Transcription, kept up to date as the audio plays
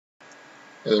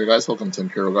Hey there guys, welcome to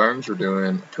Imperial Gardens. We're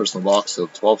doing a personal box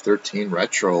of 12-13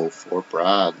 Retro for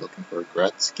Brad. Looking for a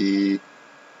Gretzky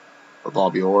or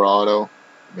Bobby Orr auto,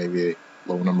 maybe a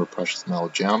low number precious metal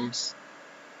gems.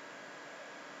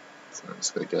 So I'm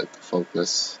just going to get it to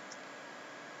focus.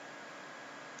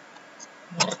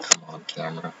 Oh, come on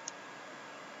camera.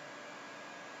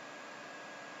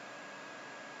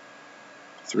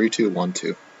 3, 2, 1,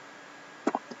 2.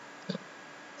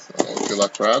 So good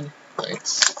luck Brad.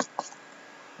 Thanks.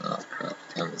 Oh crap,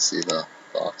 can't even see the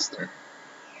box there.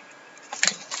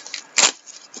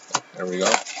 There we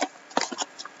go.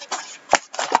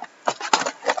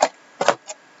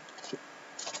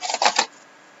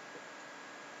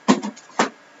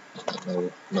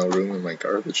 No room in my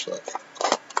garbage left.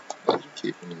 Glad you're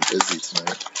keeping me busy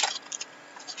tonight.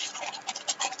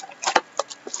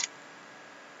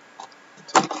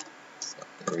 So,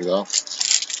 there we go.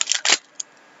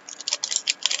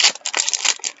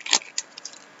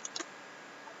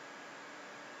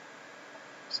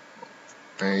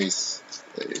 Nice.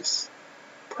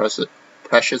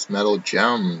 Precious metal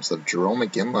gems of Jerome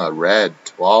McGinley, red,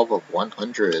 12 of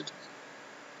 100.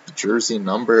 Jersey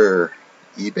number,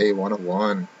 eBay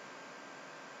 101.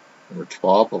 Number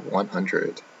 12 of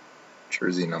 100.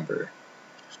 Jersey number.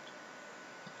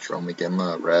 Jerome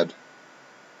McGinley, red.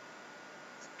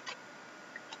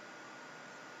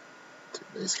 2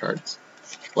 base cards.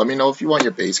 Let me know if you want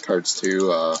your base cards too,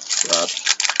 Brad.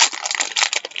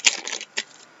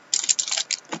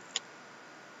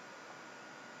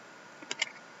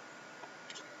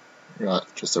 We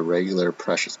got just a regular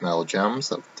precious metal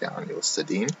gems of Daniel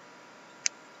Sedin.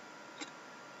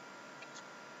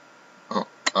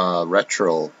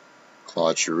 Retro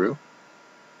Claude Giroux.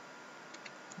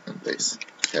 And base.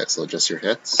 Okay, so just your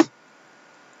hits.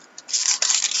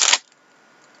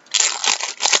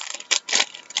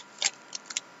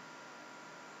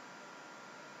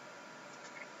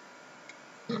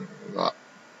 And we got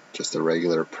just the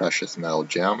regular precious metal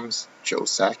gems, Joe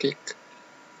Sakic.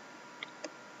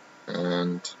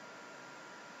 And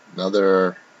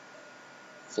another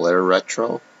Flair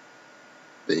Retro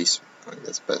base, I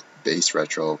guess base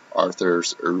retro,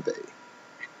 Arthur's Urbe.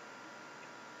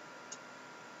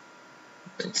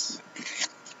 Base.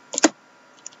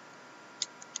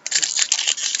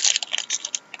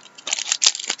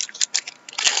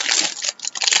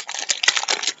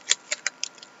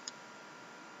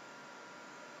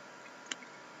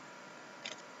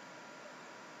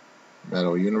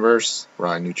 Metal Universe,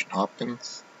 Ryan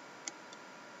Nugent-Hopkins.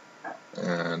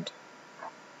 And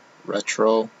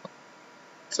Retro,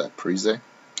 is that Prize?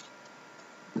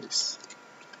 Base.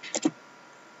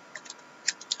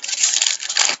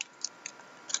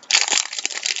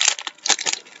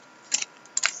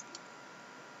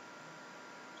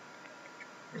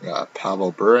 We got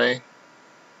Pavel Bure,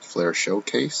 Flair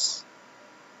Showcase.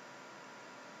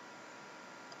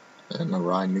 And the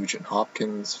Ryan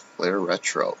Nugent-Hopkins, Flair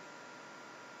Retro.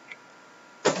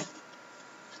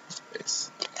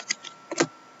 Base.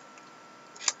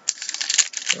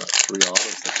 Got 3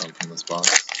 autos that come from this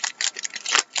box.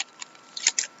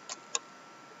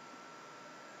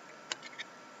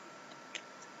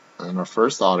 And our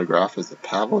first autograph is the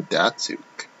Pavel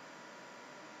Datsyuk.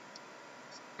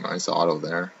 Nice auto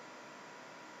there.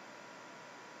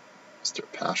 Mr.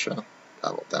 Pasha,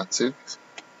 Pavel Datsyuk.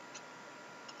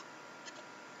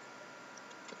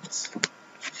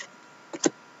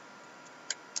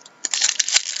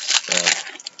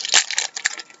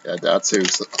 Yeah,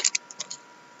 Datsyuk's a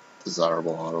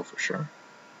desirable auto for sure.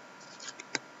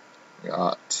 We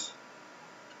got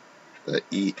the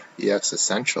EX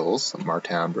Essentials of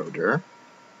Martin Brodeur.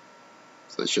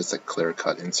 So it's just a clear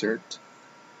cut insert.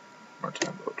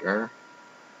 Martin Brodeur.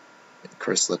 And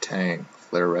Chris Letang,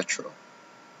 Flair Retro.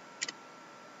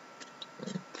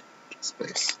 And just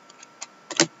base.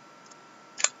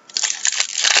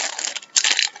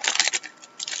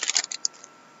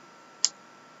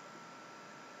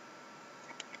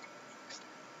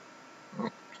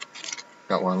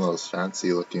 Got one of those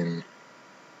fancy looking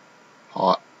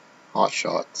hot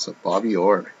shots of Bobby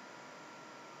Orr.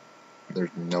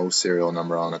 There's no serial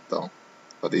number on it though.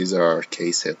 But these are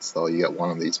case hits though. You get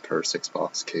one of these per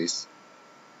 6-box case.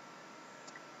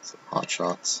 So hot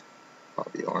shots,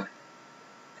 Bobby Orr.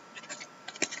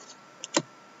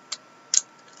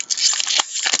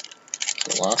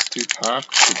 The last 2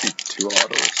 packs should be 2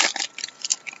 autos.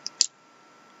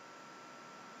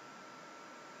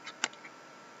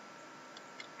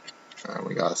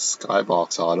 We got a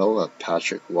Skybox auto of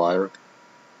Patrick Wirakosh.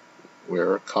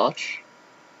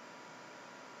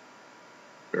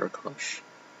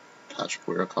 Patrick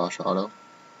Wirakosh auto.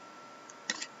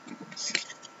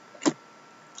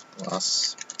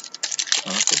 Last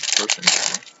pack of Pershing.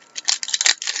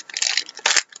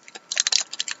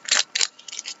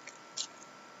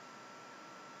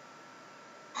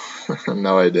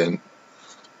 No, I didn't.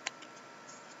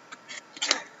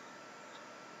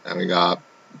 And we got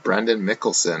Brendan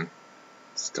Mickelson,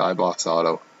 Skybox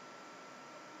Auto.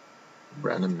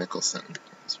 Brendan Mickelson,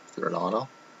 third auto.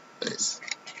 Base.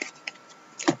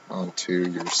 On to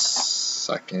your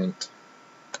second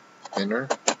winner.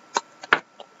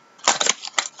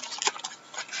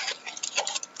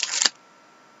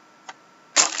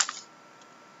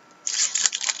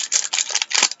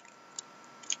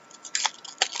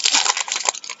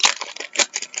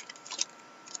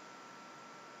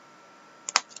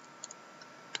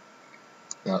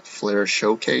 Got Flair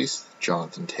Showcase,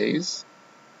 Jonathan Toews,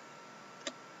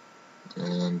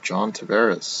 and John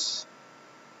Tavares,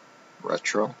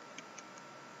 Retro.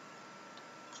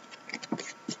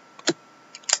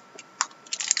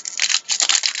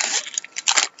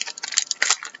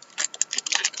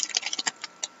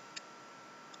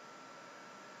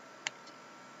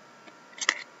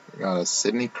 We got a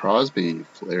Sidney Crosby,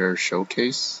 Flair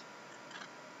Showcase.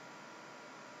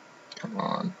 Come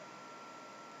on.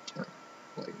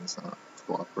 Lighting's not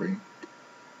cooperating.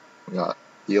 We got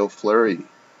Theo Fleury,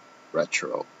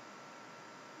 Retro.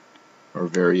 Or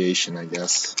Variation, I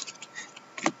guess.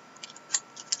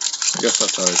 I guess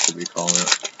that's how I should be calling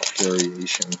it.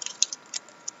 Variation.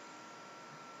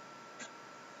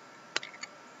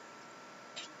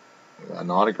 We got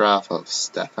an autograph of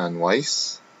Stefan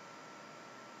Weiss.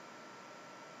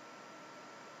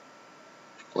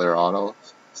 Flair Auto,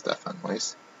 Stefan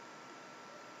Weiss.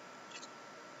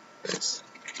 Base.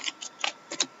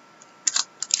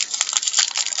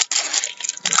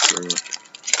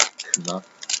 Canuck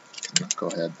go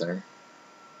ahead there.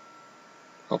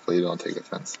 Hopefully you don't take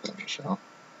offense to that, Michelle.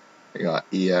 We got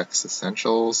EX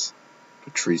Essentials,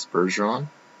 Patrice Bergeron,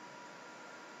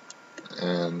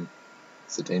 and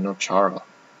Zdeno Chara.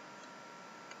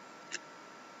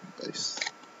 Base.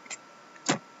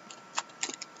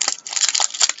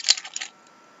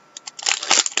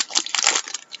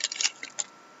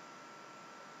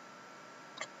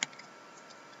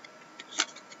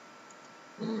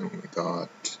 We got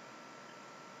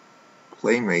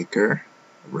Playmaker,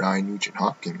 Ryan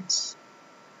Nugent-Hopkins.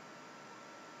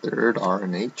 Third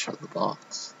RNH of the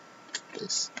box.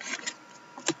 Base.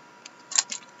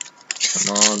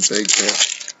 Come on, big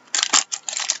hit.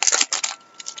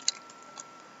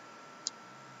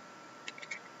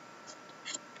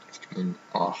 And,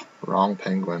 wrong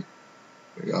Penguin.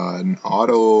 We got an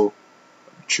auto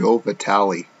Joe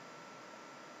Vitale,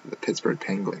 the Pittsburgh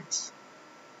Penguins.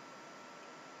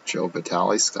 Joe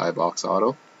Vitale, Skybox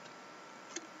Auto.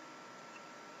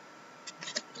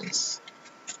 Nice.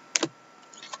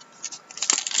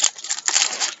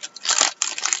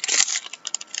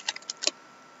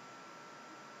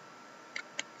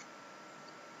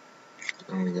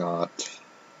 And we got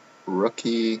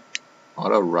rookie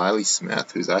auto Riley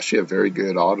Smith, who's actually a very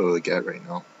good auto to get right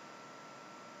now.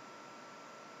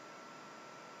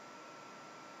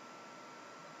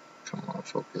 Come on,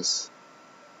 focus.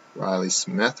 Riley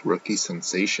Smith, rookie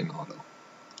sensation auto.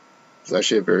 It's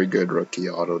actually a very good rookie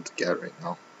auto to get right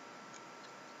now.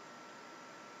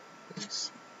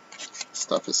 This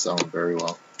stuff is selling very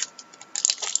well.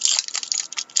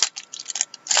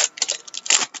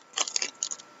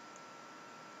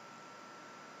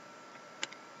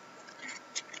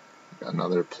 Got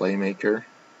another Playmaker,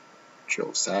 Joe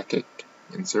Sakic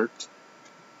insert.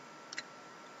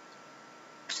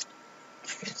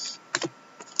 Nice.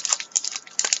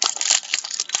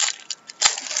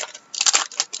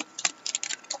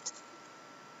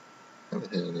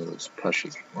 Haven't hit any of those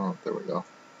precious. Oh, there we go.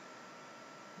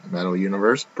 Metal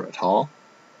Universe, Brett Hall.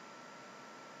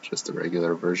 Just a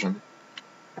regular version.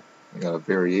 We got a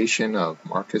variation of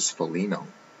Marcus Foligno.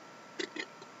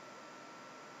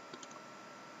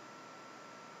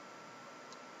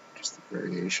 Just a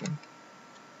variation.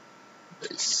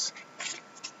 Base.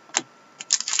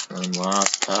 And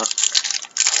last pack.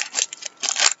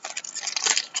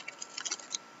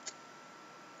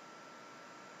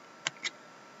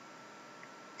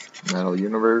 Metal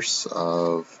Universe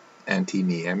of Antti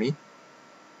Niemi.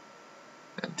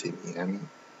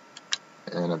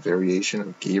 And a variation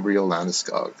of Gabriel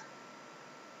Landeskog.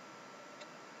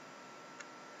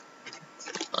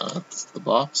 That's the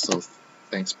box, so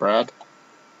thanks, Brad.